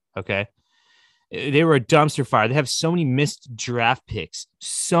figure. Okay. They were a dumpster fire. They have so many missed draft picks.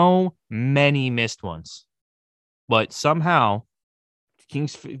 So many missed ones. But somehow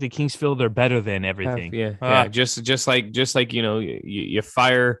the Kings feel they're better than everything. Yeah. Just like you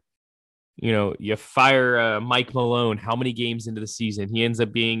fire Mike Malone. How many games into the season he ends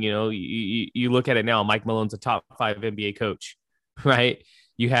up being? You look at it now. Mike Malone's a top 5 NBA coach, right?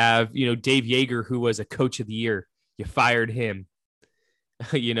 You have Dave Yeager, who was a coach of the year. You fired him.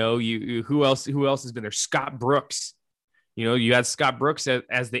 Who else has been there? Scott Brooks. You had Scott Brooks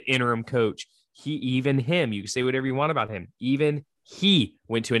as the interim coach. You can say whatever you want about him. Even he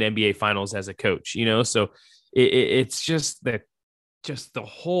went to an NBA Finals as a coach. So it's just the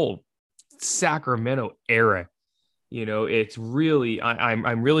whole Sacramento era. It's really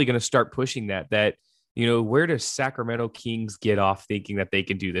I'm really going to start pushing that where does Sacramento Kings get off thinking that they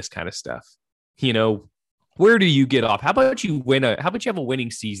can do this kind of stuff? Where do you get off? How about you have a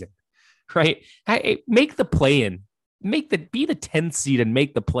winning season, right? Make the play in, be the 10th seed and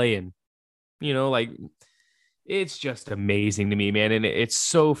make the play in. It's just amazing to me, man. And it's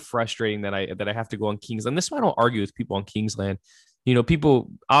so frustrating that I have to go on Kings. And this is why I don't argue with people on Kingsland.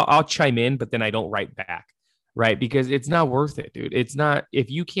 People, I'll chime in, but then I don't write back, right? Because it's not worth it, dude. It's not. If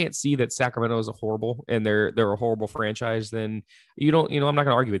you can't see that Sacramento is a horrible and they're a horrible franchise, then I'm not going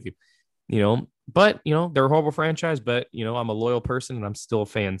to argue with you. But they're a horrible franchise. But I'm a loyal person and I'm still a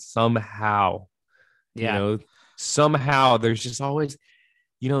fan somehow. Yeah. Somehow there's just always,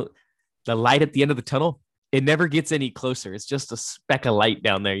 the light at the end of the tunnel. It never gets any closer. It's just a speck of light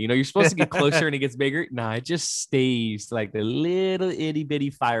down there. You're supposed to get closer and it gets bigger. Nah, it just stays like the little itty bitty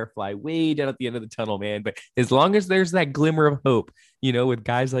firefly way down at the end of the tunnel, man. But as long as there's that glimmer of hope, with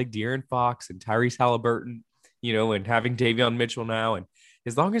guys like De'Aaron Fox and Tyrese Halliburton, and having Davion Mitchell now, and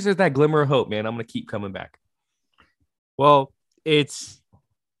as long as there's that glimmer of hope, man, I'm going to keep coming back. Well, it's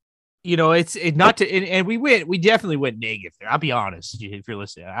not to, and we definitely went negative there. I'll be honest, if you're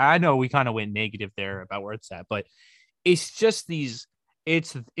listening, I know we kind of went negative there about where it's at, but it's just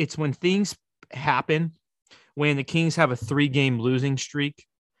it's when things happen, when the Kings have a 3-game losing streak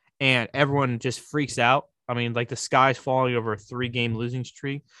and everyone just freaks out. I mean, like the sky's falling over a 3-game losing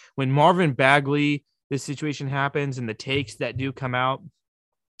streak. When Marvin Bagley, this situation happens and the takes that do come out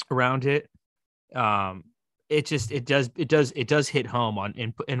around it, it does hit home on,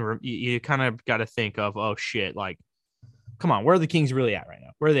 and you kind of got to think of, oh shit, like, come on, where are the Kings really at right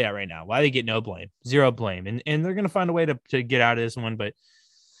now? Where are they at right now? Why do they get no blame? Zero blame. And they're going to find a way to get out of this one, but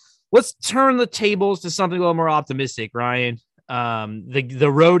let's turn the tables to something a little more optimistic, Ryan.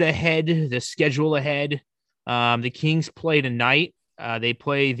 The road ahead, the schedule ahead. The Kings play tonight. They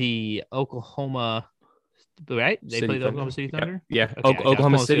play the Oklahoma. Right? They play the Oklahoma City Thunder? Yeah. Okay,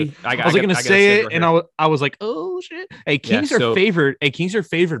 Oklahoma City. I was going to say it, and I was like, oh, shit. Hey, Kings are favored. Hey, Kings are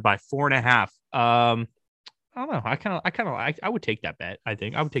favored by 4.5. I don't know. I would take that bet. I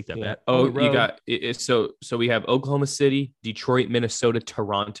think I would take that bet. Oh, you got it. So we have Oklahoma City, Detroit, Minnesota,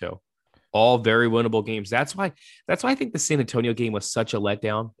 Toronto. All very winnable games. That's why I think the San Antonio game was such a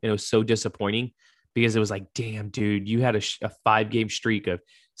letdown and it was so disappointing, because it was like, damn, dude, you had a 5-game streak of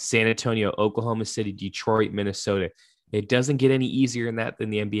San Antonio, Oklahoma City, Detroit, Minnesota. It doesn't get any easier than that than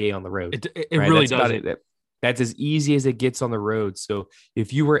the NBA on the road. It right? really doesn't. That's as easy as it gets on the road. So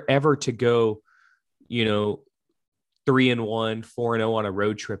if you were ever to go, 3-1, 4-0 on a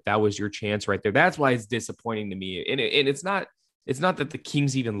road trip, that was your chance right there. That's why it's disappointing to me. And it's not that the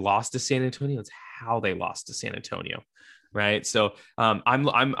Kings even lost to San Antonio. It's how they lost to San Antonio. Right. So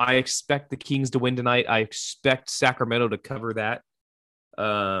I expect the Kings to win tonight. I expect Sacramento to cover that.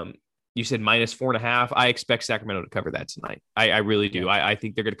 You said -4.5. I expect Sacramento to cover that tonight. I really do. Yeah. I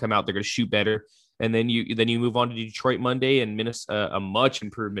think they're going to come out. They're going to shoot better. And then you move on to Detroit Monday and a much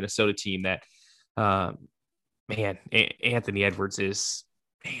improved Minnesota team that, Anthony Edwards is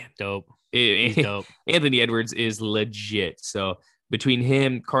dope. He's dope. Anthony Edwards is legit. So between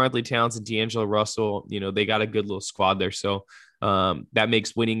him, Karl-Anthony Towns, and D'Angelo Russell, they got a good little squad there. So That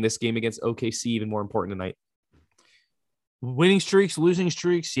makes winning this game against OKC even more important tonight. Winning streaks, losing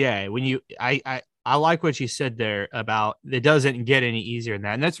streaks. Yeah. When I like what you said there about it doesn't get any easier than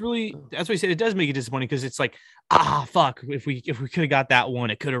that. And that's what you said. It does make it disappointing because it's like, fuck, if we could have got that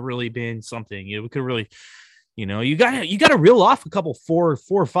one, it could have really been something. We could really, you gotta reel off a couple four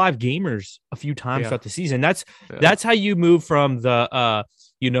or five gamers a few times throughout the season. That's how you move from the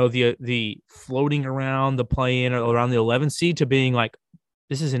the floating around the play-in or around the 11th seed to being like,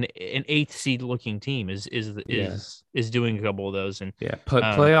 this is an 8th seed looking team is doing a couple of those. And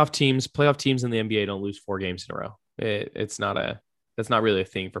playoff teams in the NBA don't lose 4 games in a row. That's not really a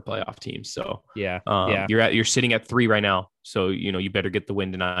thing for playoff teams. So you're sitting at 3 right now. So, you better get the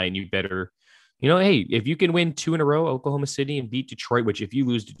win tonight, and you better, hey, if you can win 2 in a row, Oklahoma City, and beat Detroit, which if you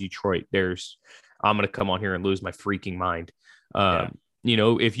lose to Detroit, I'm going to come on here and lose my freaking mind.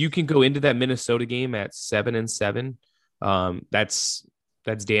 If you can go into that Minnesota game at 7-7,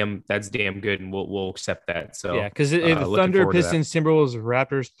 that's damn good, and we'll accept that. So because Thunder, Pistons, Timberwolves,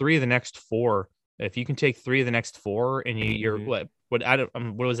 Raptors, 3 of the next 4. If you can take 3 of the next 4, and you're what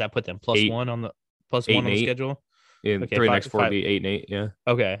does that put them? +1 on the schedule? Yeah, 3 of the next 4 would be 8 and 8. Yeah.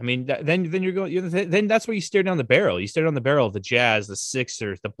 Okay. I mean, then you're going. Then that's where you stare down the barrel. You stare down the barrel of the Jazz, the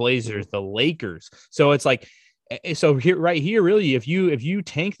Sixers, the Blazers, the Lakers. So it's like. So here, really, if you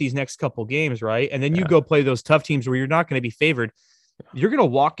tank these next couple games, right, and then you go play those tough teams where you're not going to be favored, you're going to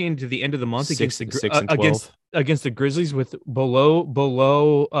walk into the end of the month against the Grizzlies with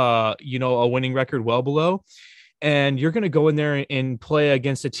below a winning record well below, and you're going to go in there and play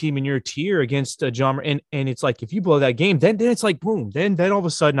against a team in your tier against a John, and it's like if you blow that game, then it's like boom, then all of a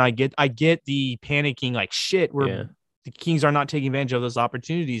sudden I get the panicking like shit where the Kings are not taking advantage of those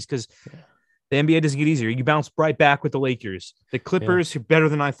opportunities because. The NBA doesn't get easier. You bounce right back with the Lakers. The Clippers are better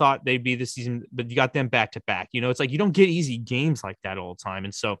than I thought they'd be this season, but you got them back to back. It's like you don't get easy games like that all the time.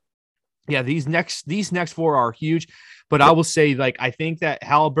 And so, these next 4 are huge. But I will say, like, I think that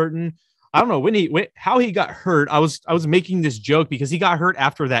Halliburton, I don't know how he got hurt. I was making this joke because he got hurt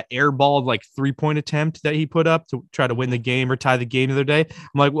after that airball like 3-point attempt that he put up to try to win the game or tie the game the other day. I'm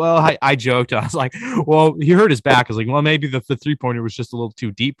like, well, I joked. I was like, well, he hurt his back. I was like, well, maybe the 3-pointer was just a little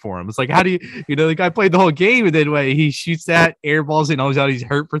too deep for him. It's like, how do the guy played the whole game and then he shoots that airballs and always out he's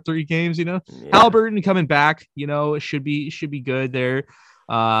hurt for 3 games. Halliburton coming back. Should be good there.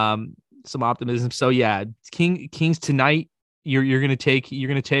 Some optimism. So Kings tonight. You're gonna take the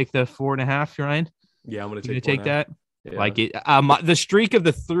 4.5, Ryan? Yeah, I'm gonna take that. Yeah. Like it. The streak of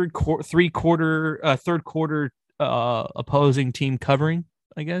the third quarter opposing team covering,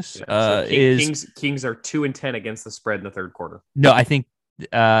 I guess. Kings are 2-10 against the spread in the third quarter. No, I think.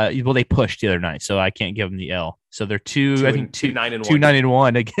 They pushed the other night, so I can't give them the L. So they're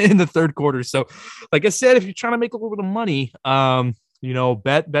 2-9-1 again in the third quarter. So, like I said, if you're trying to make a little bit of money, bet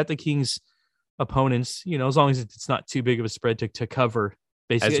the Kings. Opponents, as long as it's not too big of a spread to cover,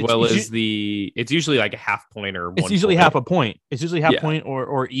 basically. As well as it's usually like a half point or it's usually half a point. It's usually half point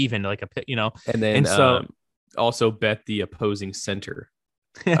or even like And then also bet the opposing center.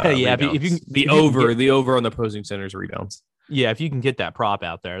 If you the over on the opposing center's rebounds. Yeah, if you can get that prop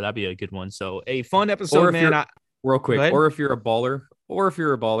out there, that'd be a good one. So a fun episode, man. Real quick, or if you're a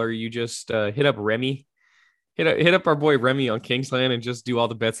baller, you just hit up Remy. Hit up our boy Remy on Kingsland and just do all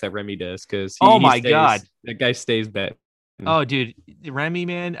the bets that Remy does because God, that guy stays bet. Oh, dude, Remy,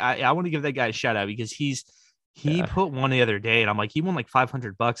 man, I want to give that guy a shout out because he put one the other day and I'm like, he won like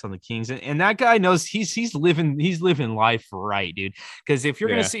 $500 on the Kings and that guy knows he's living life right, dude. Because if you're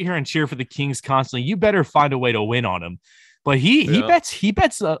gonna sit here and cheer for the Kings constantly, you better find a way to win on him. But he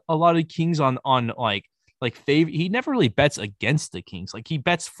bets a lot of Kings on he never really bets against the Kings. Like he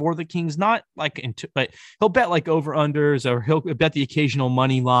bets for the Kings, not like but he'll bet like over unders or he'll bet the occasional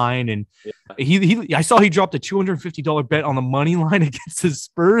money line. And I saw he dropped a $250 bet on the money line against the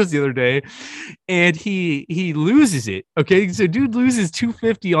Spurs the other day, and he loses it. Okay, so dude loses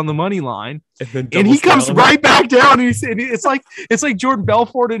 $250 on the money line, and he comes right back down. And it's like Jordan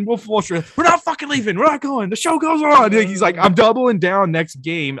Belfort and Wolf of Wall Street. We're not fucking leaving. We're not going. The show goes on. He's like, I'm doubling down next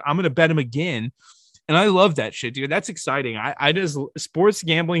game. I'm gonna bet him again. And I love that shit, dude. That's exciting. I just sports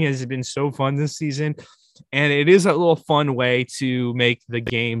gambling has been so fun this season, and it is a little fun way to make the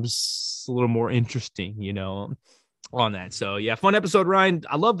games a little more interesting, on that. So yeah, fun episode, Ryan.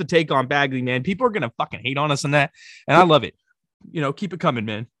 I love the take on Bagley, man. People are gonna fucking hate on us on that, and I love it. Keep it coming,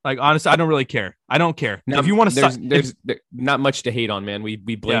 man. Like honestly, I don't really care. I don't care. Now, if you want to, there's not much to hate on, man. We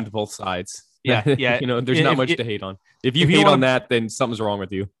blamed both sides. Yeah. There's not much to hate on. If you hate on that, then something's wrong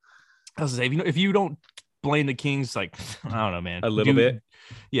with you. I was say, if you don't blame the Kings, like, I don't know, man. A little bit.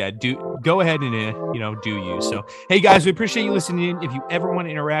 Yeah, go ahead and do you. So, hey guys, we appreciate you listening in. If you ever want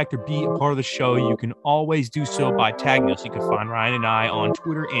to interact or be a part of the show, you can always do so by tagging us. You can find Ryan and I on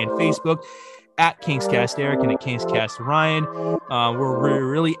Twitter and Facebook at Kingscast Eric and at Kingscast Ryan. We're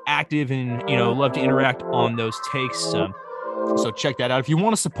really active and love to interact on those takes. So check that out. If you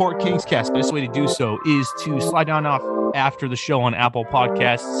want to support Kingscast, best way to do so is to slide down off after the show on Apple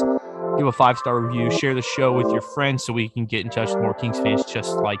Podcasts. Give a 5-star review, share the show with your friends so we can get in touch with more Kings fans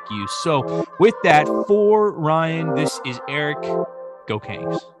just like you. So with that, for Ryan, this is Eric. Go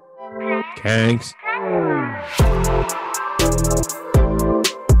Kings. Kings.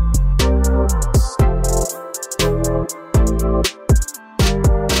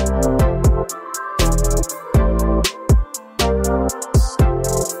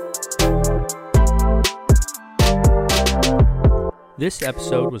 This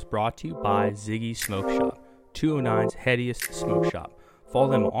episode was brought to you by Ziggy Smoke Shop, 209's headiest smoke shop.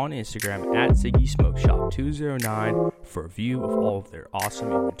 Follow them on Instagram at Ziggy Smoke Shop 209 for a view of all of their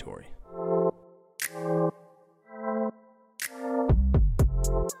awesome inventory.